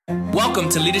Welcome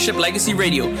to Leadership Legacy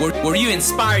Radio, where we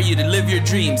inspire you to live your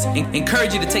dreams,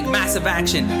 encourage you to take massive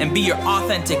action, and be your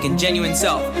authentic and genuine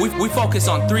self. We focus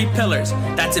on 3 pillars.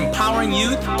 That's empowering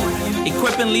youth,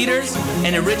 equipping leaders,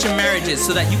 and enriching marriages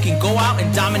so that you can go out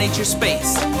and dominate your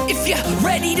space. If you're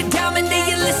ready to dominate,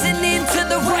 you're listening to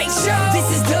the right show. This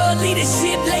is the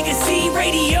Leadership Legacy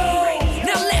Radio.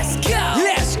 Now let's go.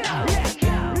 Let's go.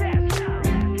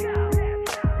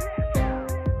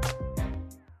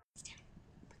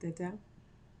 Put that down.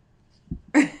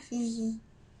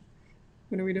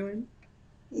 What are we doing?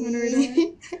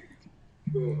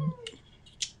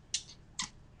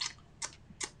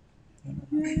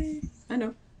 I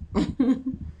know.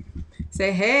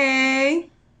 Say hey.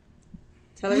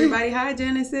 Tell everybody hi,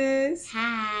 Genesis.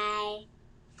 Hi.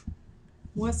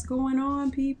 What's going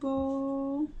on,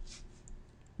 people?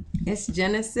 It's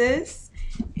Genesis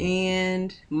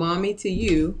and Mommy to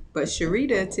you, but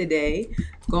Sharita today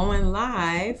going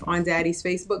live on Daddy's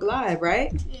Facebook Live,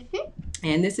 right? Mm-hmm.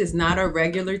 And this is not a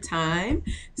regular time,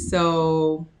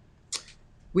 so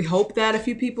we hope that a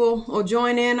few people will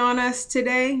join in on us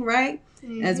today, right?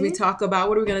 Mm-hmm. As we talk about,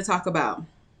 what are we going to talk about?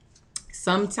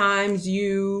 Sometimes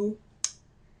you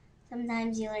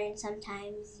learn,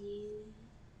 sometimes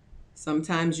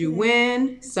you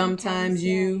win, sometimes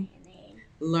you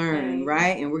learn,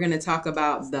 right? And we're going to talk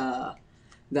about the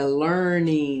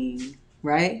learning,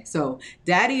 right? So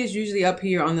Daddy is usually up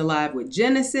here on the live with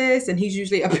Genesis, and he's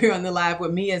usually up here on the live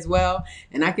with me as well.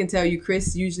 And I can tell you,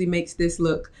 Chris usually makes this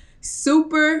look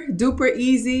super duper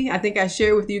easy. I think I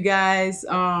shared with you guys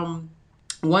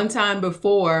one time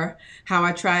before how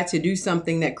I tried to do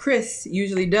something that Chris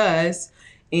usually does,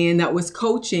 and that was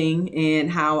coaching, and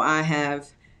how I have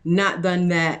not done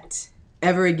that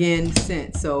ever again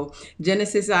since. So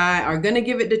Genesis and I are going to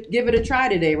give it a try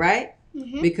today, right?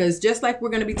 Mm-hmm. Because just like we're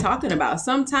going to be talking about,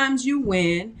 sometimes you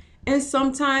win and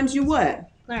sometimes you what?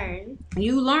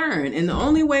 You learn. And the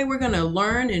only way we're going to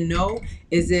learn and know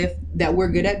is if that we're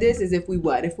good at this is if we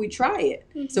what? If we try it.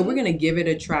 Mm-hmm. So we're going to give it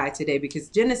a try today because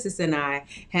Genesis and I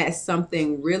had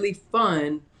something really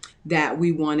fun that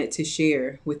we wanted to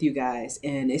share with you guys.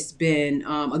 And it's been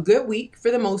a good week for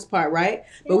the most part, right?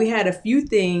 Yeah. But we had a few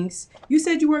things. You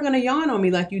said you weren't going to yawn on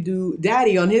me like you do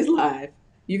Daddy on his live.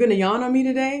 You going to yawn on me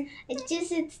today?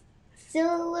 It's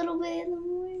still a little bit in the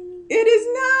morning. It is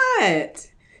not.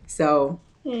 So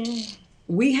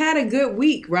we had a good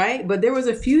week, right? But there was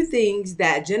a few things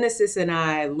that Genesis and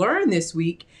I learned this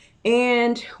week,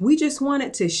 and we just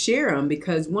wanted to share them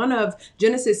because one of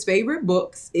Genesis' favorite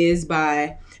books is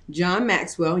by John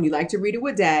Maxwell, and you like to read it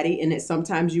with Daddy, and it's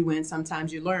sometimes you win,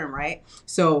 sometimes you learn, right?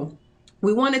 So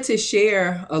we wanted to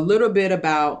share a little bit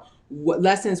about what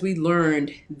lessons we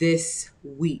learned this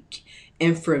week.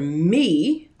 And for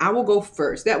me, I will go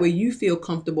first. That way you feel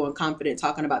comfortable and confident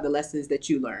talking about the lessons that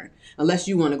you learned, unless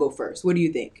you want to go first. What do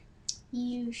you think?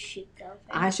 You should go first.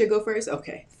 I should go first?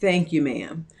 Okay. Thank you,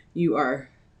 ma'am. You are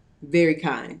very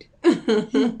kind.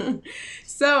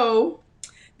 So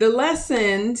one of the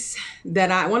lessons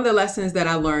that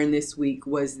I learned this week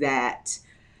was that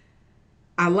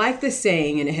I like the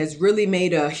saying, and it has really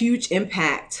made a huge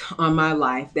impact on my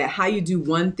life, that how you do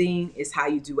one thing is how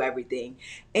you do everything.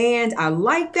 And I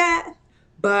like that,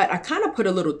 but I kind of put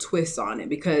a little twist on it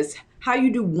because how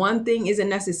you do one thing isn't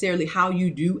necessarily how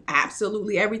you do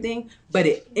absolutely everything, but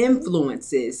it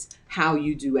influences how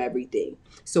you do everything.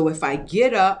 So if I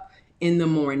get up in the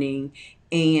morning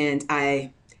and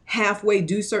I halfway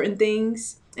do certain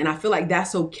things and I feel like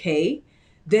that's okay,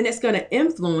 then it's going to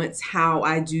influence how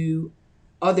I do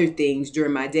other things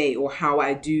during my day, or how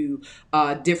I do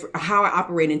how I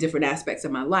operate in different aspects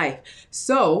of my life.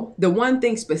 So the one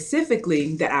thing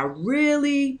specifically that I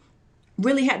really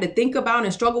had to think about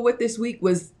and struggle with this week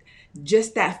was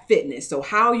just that fitness. So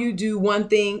how you do one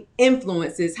thing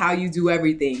influences how you do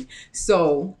everything.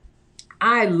 So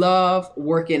I love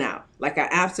working out. Like I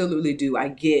absolutely do. I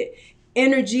get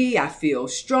energy. I feel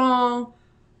strong,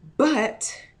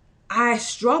 but I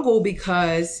struggle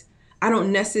because I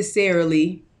don't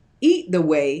necessarily eat the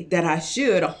way that I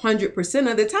should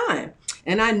 100% of the time.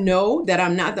 And I know that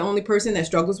I'm not the only person that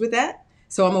struggles with that.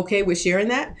 So I'm okay with sharing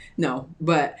that. No,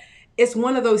 but it's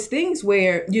one of those things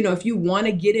where, you know, if you want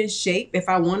to get in shape, if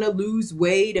I want to lose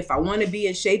weight, if I want to be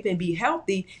in shape and be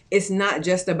healthy, it's not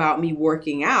just about me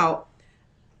working out.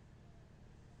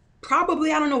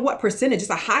 Probably, I don't know what percentage, it's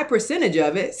a high percentage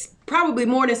of it, probably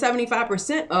more than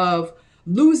 75% of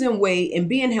losing weight and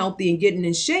being healthy and getting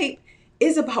in shape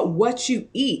is about what you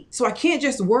eat. So I can't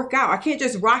just work out. I can't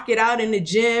just rock it out in the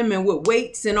gym and with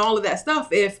weights and all of that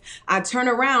stuff if I turn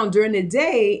around during the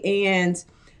day and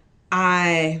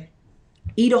I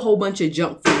eat a whole bunch of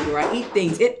junk food or I eat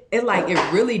things, it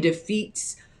really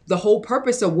defeats the whole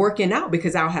purpose of working out,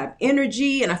 because I'll have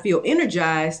energy and I feel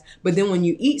energized. But then when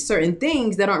you eat certain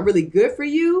things that aren't really good for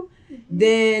you,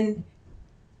 then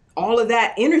all of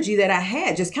that energy that I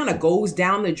had just kind of goes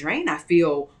down the drain. I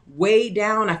feel weighed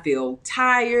down. I feel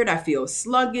tired. I feel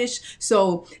sluggish.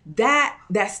 So that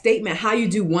statement, how you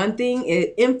do one thing,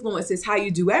 it influences how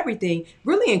you do everything,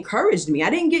 really encouraged me. I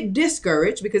didn't get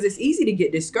discouraged, because it's easy to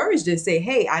get discouraged and say,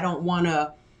 hey, I'm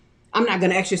not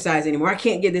going to exercise anymore. I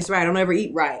can't get this right. I don't ever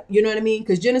eat right. You know what I mean?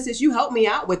 Because Genesis, you help me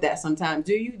out with that sometimes.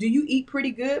 Do you eat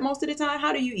pretty good most of the time?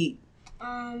 How do you eat?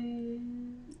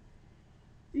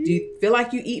 Do you feel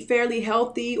like you eat fairly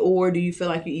healthy, or do you feel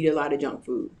like you eat a lot of junk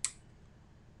food?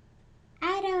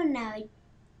 I don't know.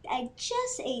 I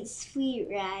just ate sweet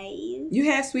rice. You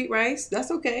had sweet rice?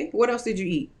 That's okay. What else did you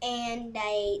eat? And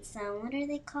I ate some, what are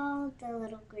they called? The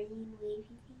little green wavy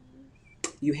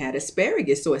things. You had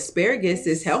asparagus. So asparagus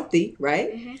is healthy,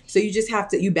 right? Mm-hmm. So you just have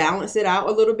to, you balance it out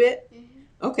a little bit?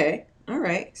 Mm-hmm. Okay. All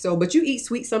right. So, but you eat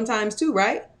sweet sometimes too,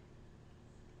 right?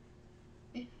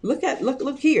 Look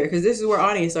here, because this is where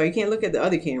audience are. You can't look at the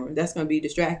other camera. That's going to be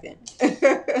distracting.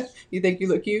 You think you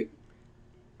look cute?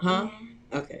 Huh?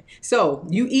 Yeah. Okay. So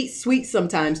you eat sweet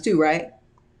sometimes too, right?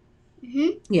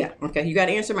 Mm-hmm. Yeah. Okay. You got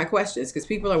to answer my questions, because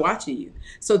people are watching you.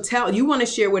 So you want to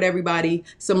share with everybody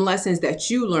some lessons that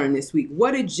you learned this week.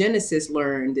 What did Genesis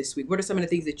learn this week? What are some of the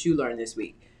things that you learned this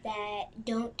week? That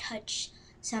don't touch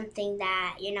something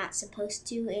that you're not supposed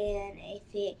to, and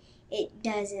if it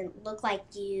doesn't look like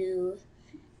you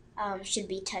should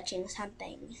be touching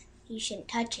something, you shouldn't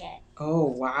touch it. Oh,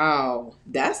 wow.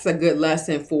 That's a good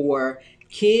lesson for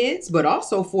kids, but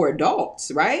also for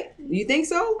adults, right? You think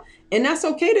so? And that's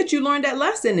okay that you learned that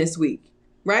lesson this week,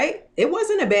 right? It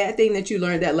wasn't a bad thing that you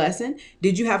learned that lesson.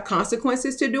 Did you have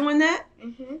consequences to doing that?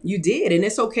 Mm-hmm. You did. And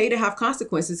it's okay to have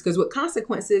consequences, because with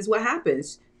consequences, what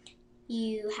happens?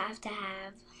 You have to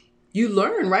have. You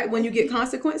learn, right? When you get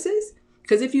consequences?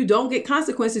 Because if you don't get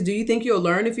consequences, do you think you'll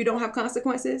learn if you don't have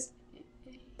consequences?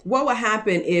 What would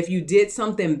happen if you did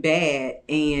something bad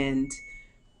and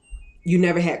you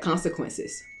never had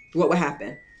consequences? What would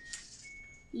happen?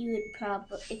 You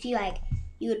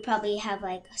would probably have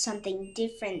like something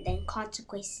different than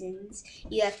consequences.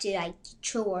 You have to like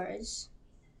chores.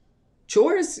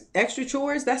 Chores, extra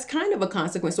chores, that's kind of a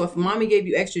consequence. So if mommy gave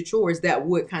you extra chores, that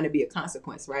would kind of be a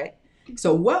consequence, right?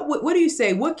 So what do you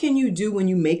say? What can you do when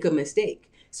you make a mistake?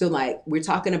 So like we're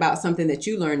talking about something that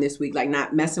you learned this week, like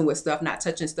not messing with stuff, not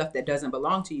touching stuff that doesn't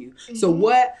belong to you. Mm-hmm. So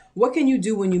what can you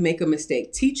do when you make a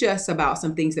mistake? Teach us about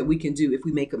some things that we can do if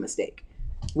we make a mistake.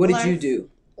 What did you do?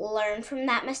 Learn from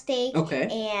that mistake. Okay.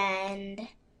 And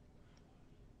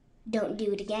don't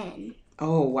do it again.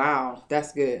 Oh, wow.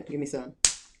 That's good. Give me some.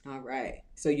 All right.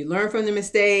 So you learn from the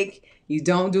mistake. You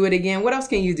don't do it again. What else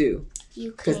can you do?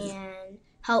 You can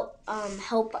help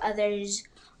others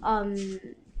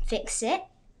fix it.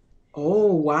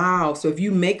 Oh, wow. So if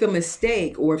you make a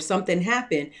mistake or if something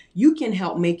happened, you can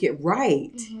help make it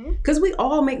right. Because we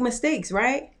all make mistakes,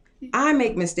 right? Mm-hmm. I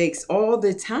make mistakes all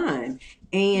the time.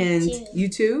 And you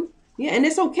too? Yeah, and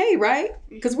it's okay, right?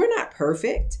 Because we're not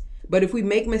perfect. But if we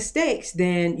make mistakes,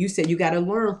 then you said you got to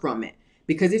learn from it.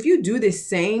 Because if you do the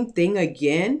same thing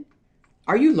again,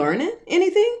 are you learning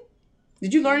anything?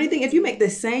 Did you learn anything? If you make the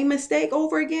same mistake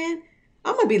over again,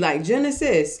 I'm going to be like,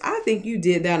 Genesis, I think you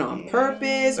did that on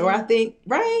purpose. Or I think,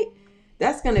 right?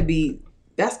 That's going to be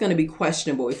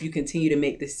questionable if you continue to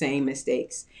make the same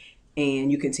mistakes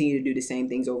and you continue to do the same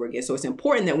things over again. So it's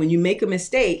important that when you make a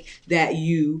mistake that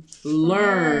you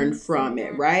learn from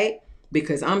it, right?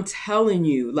 Because I'm telling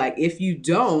you, like, if you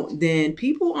don't, then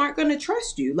people aren't going to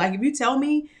trust you. Like, if you tell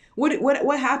me,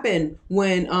 what happened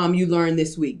when you learned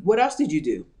this week? What else did you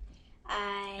do?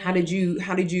 How did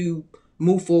you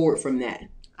move forward from that?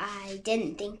 I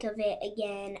didn't think of it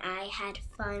again. I had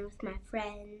fun with my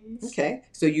friends. Okay.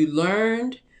 So you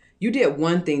learned, you did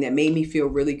one thing that made me feel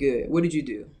really good. What did you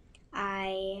do?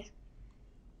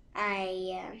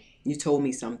 You told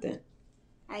me something.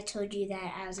 I told you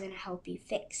that I was going to help you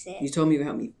fix it. You told me you would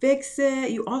help me fix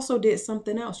it. You also did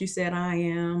something else. You said,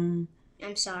 I'm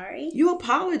sorry. You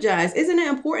apologize. Isn't it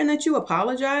important that you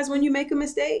apologize when you make a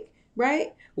mistake,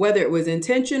 right? Whether it was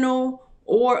intentional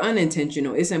or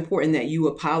unintentional, it's important that you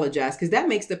apologize, because that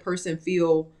makes the person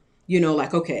feel,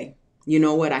 like, okay, you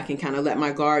know what, I can kind of let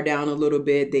my guard down a little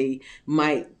bit. They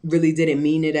might really didn't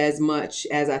mean it as much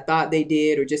as I thought they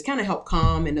did, or just kind of help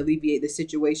calm and alleviate the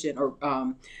situation, or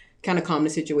kind of calm the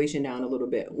situation down a little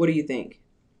bit. What do you think?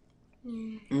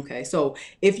 Yeah. Okay, so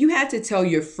if you had to tell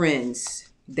your friends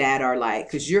that are like,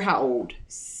 because you're how old?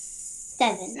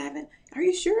 7. Are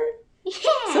you sure?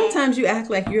 Yeah. Sometimes you act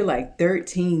like you're like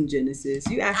 13, Genesis.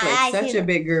 You act like I such see a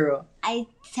big girl. I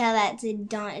tell that to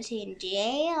Dante and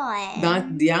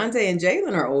Jalen. Deontay and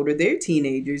Jalen are older. They're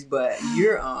teenagers, but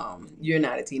you're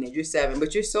not a teenager. You're 7,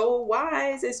 but you're so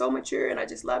wise and so mature, and I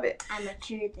just love it. I'm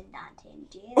mature than Dante and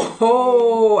Jalen.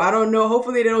 Oh, I don't know.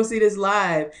 Hopefully they don't see this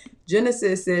live.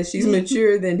 Genesis says she's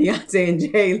mature than Deontay and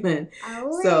Jalen.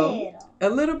 A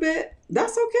little bit.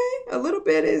 That's okay. A little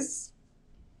bit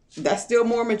that's still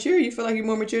more mature. You feel like you're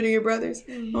more mature than your brothers?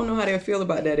 I don't know how they'll feel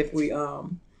about that if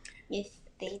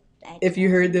you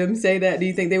heard them say that. Do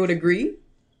you think they would agree?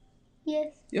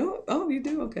 Yes. Oh, you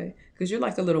do? Okay. Because you're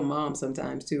like a little mom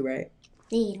sometimes too, right?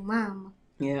 Little mama.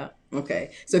 Yeah.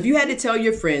 Okay. So if you had to tell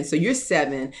your friends, so you're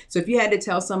 7. So if you had to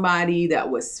tell somebody that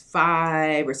was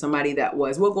 5 or somebody that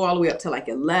was, we'll go all the way up to like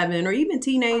 11 or even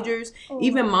teenagers,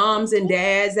 even moms and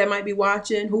dads that might be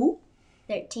watching. Who?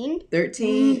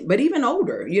 13, but even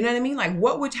older. You know what I mean? Like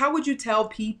how would you tell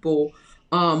people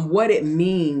what it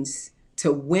means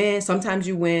to win? Sometimes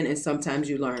you win and sometimes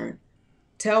you learn.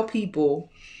 Tell people.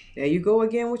 There you go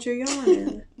again with your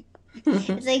yawning.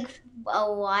 It's like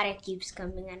water keeps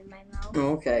coming out of my mouth.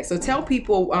 Okay. So tell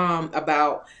people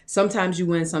about sometimes you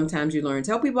win, sometimes you learn.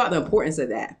 Tell people about the importance of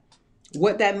that.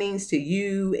 What that means to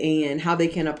you and how they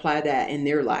can apply that in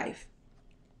their life.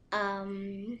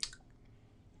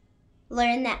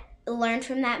 Learn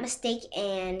from that mistake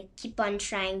and keep on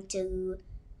trying to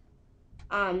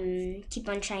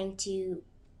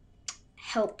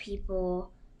help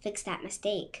people fix that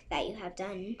mistake that you have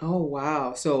done. Oh,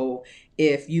 wow. So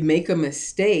if you make a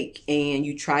mistake and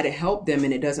you try to help them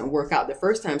and it doesn't work out the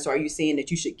first time, so are you saying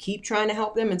that you should keep trying to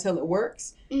help them until it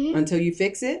works? Until you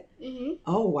fix it?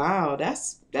 Oh, wow.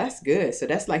 That's good. So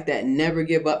that's like that never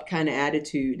give up kind of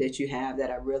attitude that you have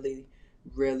that I really,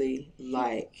 really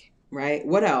like. Right?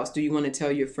 What else do you want to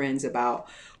tell your friends about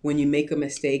when you make a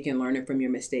mistake and learning from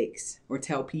your mistakes? Or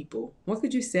tell people? What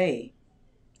could you say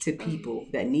to people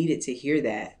that needed to hear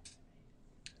that?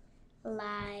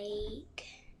 Like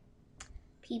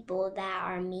people that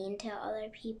are mean to other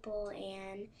people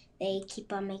and they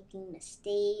keep on making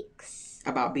mistakes.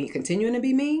 About continuing to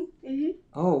be mean?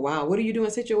 Oh, wow. What do you do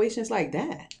in situations like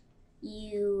that?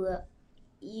 You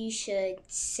should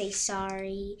say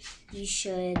sorry. You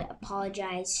should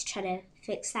apologize, try to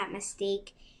fix that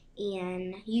mistake,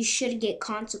 and you should get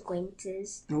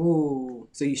consequences. Oh,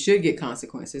 so you should get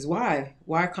consequences. Why?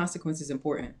 Why are consequences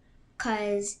important?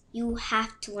 Because you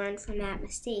have to learn from that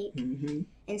mistake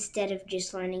instead of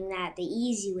just learning that the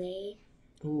easy way.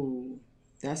 Ooh,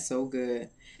 that's so good.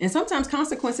 And sometimes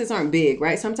consequences aren't big,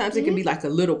 right? Sometimes it can be like a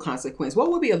little consequence.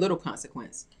 What would be a little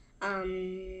consequence?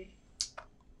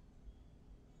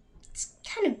 It's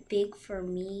kind of big for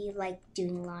me, like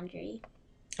doing laundry.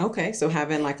 Okay, so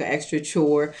having like an extra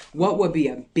chore. What would be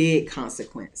a big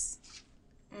consequence?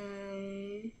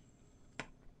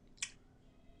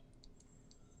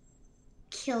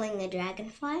 Killing a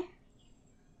dragonfly.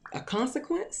 A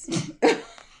consequence?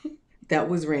 That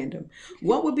was random.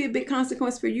 What would be a big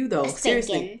consequence for you though?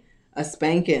 Seriously. A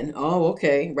spanking. Oh,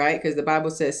 okay, right? Because the Bible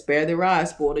says, spare the rod,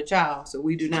 spoil the child. So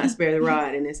we do not spare the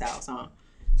rod in this house, huh?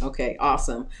 Okay,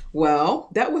 awesome. Well,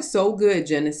 that was so good,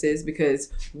 Genesis,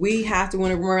 because we have to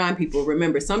want to remind people,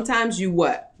 remember, sometimes you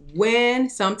win,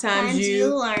 sometimes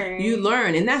you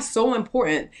learn. And that's so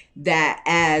important that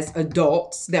as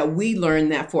adults that we learn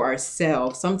that for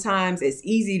ourselves. Sometimes it's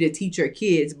easy to teach our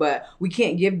kids, but we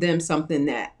can't give them something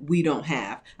that we don't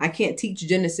have. I can't teach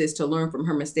Genesis to learn from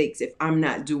her mistakes if I'm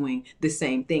not doing the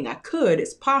same thing. I could,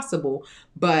 it's possible,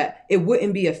 but it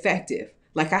wouldn't be effective.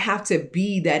 Like I have to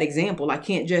be that example. I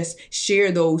can't just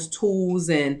share those tools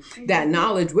and that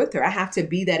knowledge with her. I have to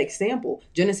be that example.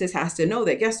 Genesis has to know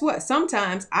that, guess what?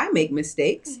 Sometimes I make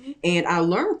mistakes and I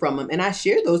learn from them and I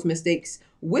share those mistakes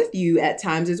with you at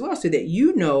times as well so that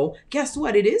you know, guess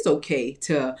what? It is okay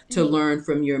to learn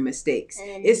from your mistakes.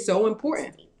 It's so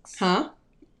important. Huh?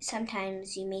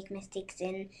 Sometimes you make mistakes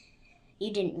and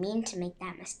you didn't mean to make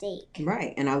that mistake.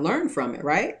 Right. And I learned from it,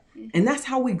 right? And that's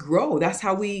how we grow. That's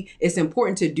how it's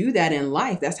important to do that in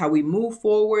life. That's how we move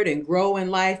forward and grow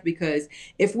in life, because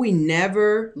if we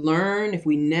never learn, if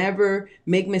we never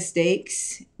make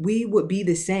mistakes, we would be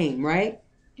the same, right?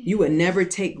 You would never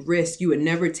take risks. You would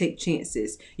never take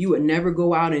chances. You would never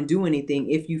go out and do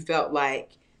anything if you felt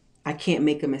like I can't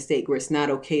make a mistake, or it's not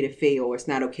okay to fail, or it's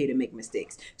not okay to make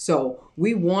mistakes. So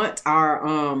we want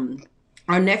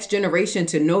our next generation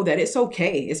to know that it's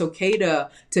okay. It's okay to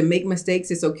make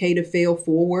mistakes. It's okay to fail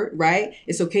forward, right?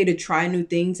 It's okay to try new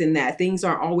things and that things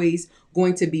aren't always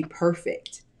going to be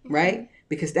perfect, right?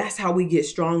 because that's how we get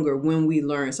stronger when we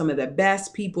learn. Some of the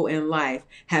best people in life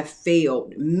have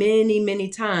failed many, many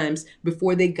times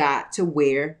before they got to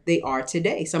where they are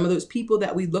today. Some of those people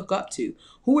that we look up to.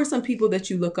 Who are some people that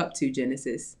you look up to,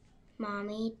 Genesis?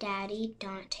 Mommy, Daddy,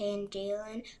 Dante and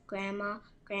Jalen, Grandma,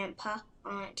 Grandpa,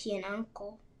 Auntie, and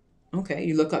Uncle. Okay,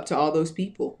 you look up to all those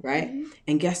people, right? Mm-hmm.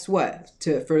 And guess what?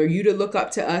 For you to look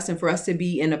up to us and for us to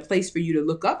be in a place for you to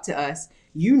look up to us,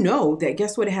 you know that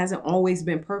guess what? It hasn't always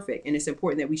been perfect. And it's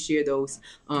important that we share those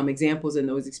examples and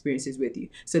those experiences with you.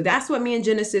 So that's what me and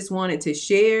Genesis wanted to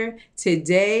share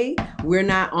today. We're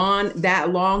not on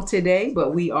that long today,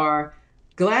 but we are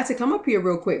glad to come up here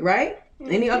real quick, right?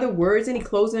 Mm-hmm. Any other words, any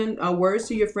closing words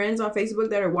to your friends on Facebook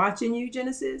that are watching you,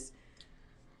 Genesis?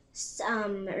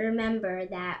 Remember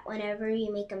that whenever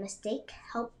you make a mistake,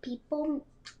 help people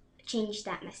change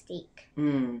that mistake.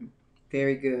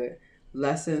 Very good.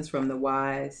 Lessons from the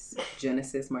wise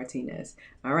Genesis Martinez.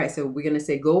 All right, so we're going to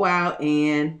say go out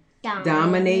and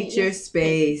dominate your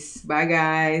space. Bye,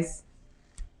 guys.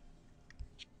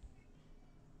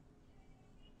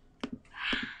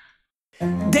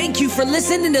 Thank you for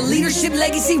listening to Leadership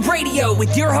Legacy Radio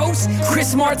with your host,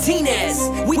 Chris Martinez.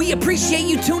 We appreciate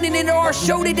you tuning into our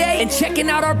show today and checking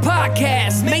out our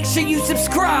podcast. Make sure you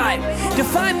subscribe. To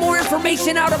find more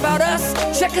information out about us,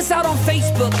 check us out on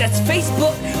Facebook. That's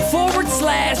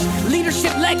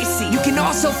Facebook.com/Leadership Legacy. You can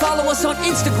also follow us on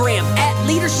Instagram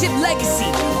 @Leadership Legacy.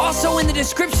 Also in the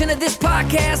description of this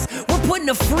podcast, we're putting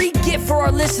a free gift for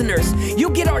our listeners. You'll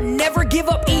get our Never Give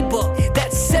Up ebook.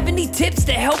 That's 70 tips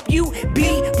to help you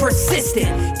be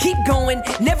persistent. Keep going.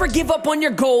 Never give up on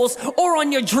your goals or on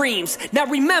your dreams. Now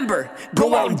remember,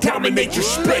 go out and dominate your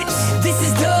space. This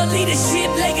is the Leadership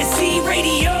Legacy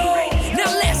Radio.